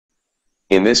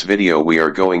In this video we are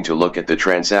going to look at the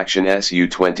transaction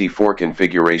SU24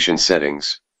 configuration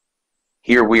settings.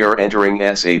 Here we are entering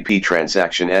SAP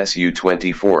transaction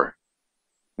SU24.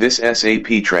 This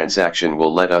SAP transaction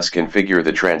will let us configure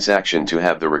the transaction to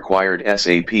have the required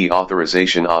SAP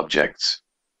authorization objects.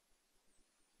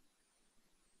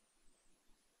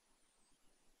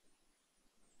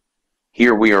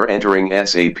 Here we are entering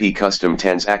SAP-Custom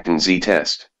transaction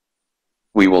Z-test.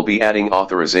 We will be adding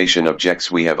authorization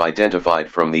objects we have identified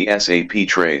from the SAP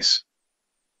Trace.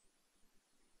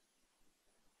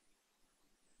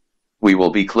 We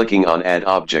will be clicking on Add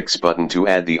Objects button to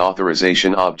add the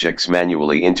authorization objects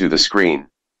manually into the screen.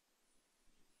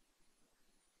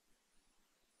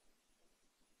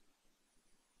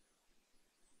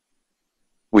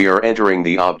 We are entering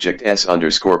the object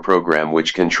S_program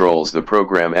which controls the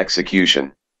program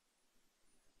execution.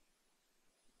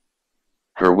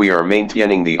 Here we are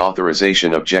maintaining the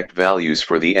authorization object values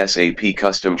for the SAP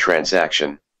Custom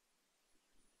transaction.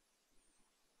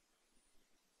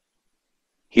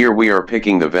 Here we are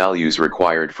picking the values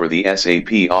required for the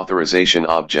SAP authorization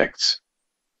objects.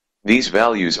 These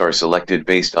values are selected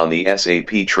based on the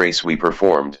SAP trace we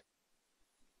performed.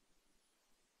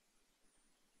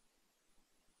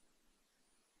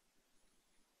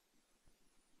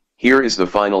 Here is the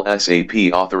final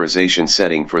SAP authorization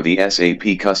setting for the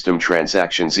SAP Custom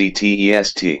transaction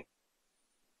Z-test.